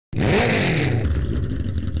Hi,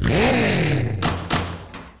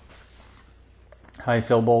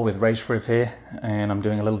 Phil Ball with racefriv here, and I'm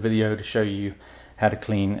doing a little video to show you how to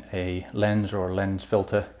clean a lens or a lens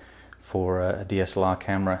filter for a DSLR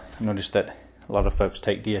camera. I noticed that a lot of folks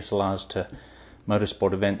take DSLRs to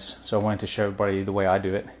motorsport events, so I wanted to show everybody the way I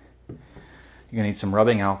do it. You're going to need some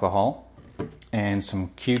rubbing alcohol and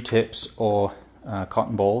some Q-tips or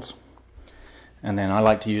cotton balls, and then I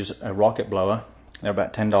like to use a rocket blower. They're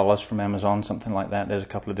about $10 from Amazon, something like that. There's a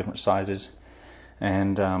couple of different sizes,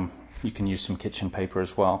 and you can use some kitchen paper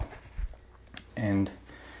as well. And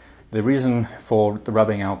the reason for the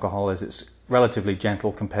rubbing alcohol is it's relatively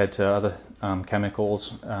gentle compared to other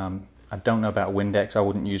chemicals. I don't know about Windex. I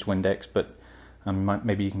wouldn't use Windex, but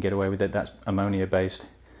maybe you can get away with it. That's ammonia based,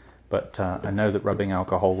 but I know that rubbing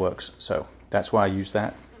alcohol works, so that's why I use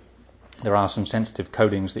that. There are some sensitive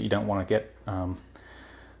coatings that you don't want to get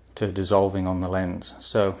to dissolving on the lens,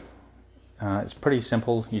 so it's pretty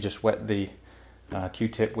simple. You just wet the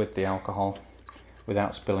Q-tip with the alcohol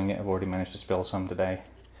without spilling it. I've already managed to spill some today.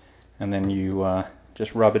 And then you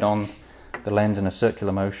just rub it on the lens in a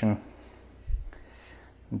circular motion.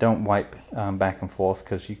 Don't wipe back and forth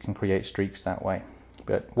because you can create streaks that way.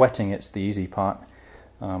 But wetting it's the easy part.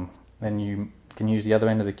 Then you can use the other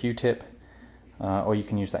end of the Q-tip, or you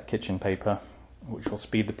can use that kitchen paper, which will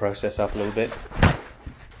speed the process up a little bit.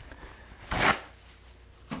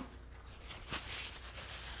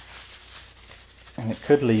 And it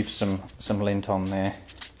could leave some lint on there,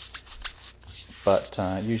 but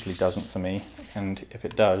usually doesn't for me. And if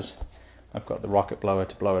it does, I've got the rocket blower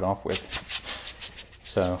to blow it off with.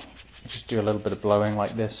 So just do a little bit of blowing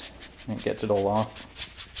like this, and it gets it all off.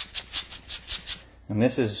 And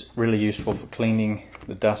this is really useful for cleaning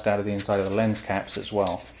the dust out of the inside of the lens caps as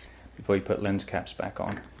well, before you put lens caps back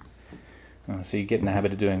on. So you get in the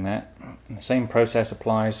habit of doing that. And the same process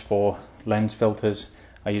applies for lens filters.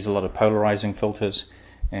 I use a lot of polarizing filters,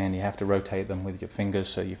 and you have to rotate them with your fingers,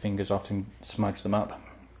 so your fingers often smudge them up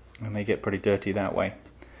and they get pretty dirty that way.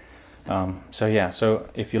 So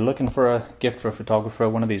if you're looking for a gift for a photographer,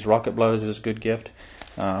 one of these rocket blowers is a good gift.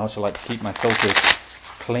 I also like to keep my filters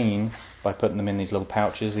clean by putting them in these little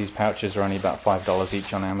pouches. These pouches are only about $5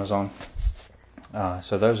 each on Amazon,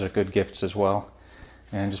 so those are good gifts as well.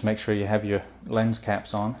 And just make sure you have your lens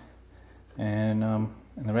caps on, and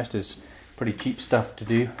the rest is pretty cheap stuff to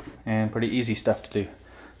do and pretty easy stuff to do.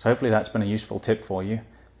 So hopefully that's been a useful tip for you,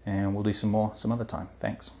 and we'll do some more some other time.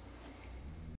 Thanks.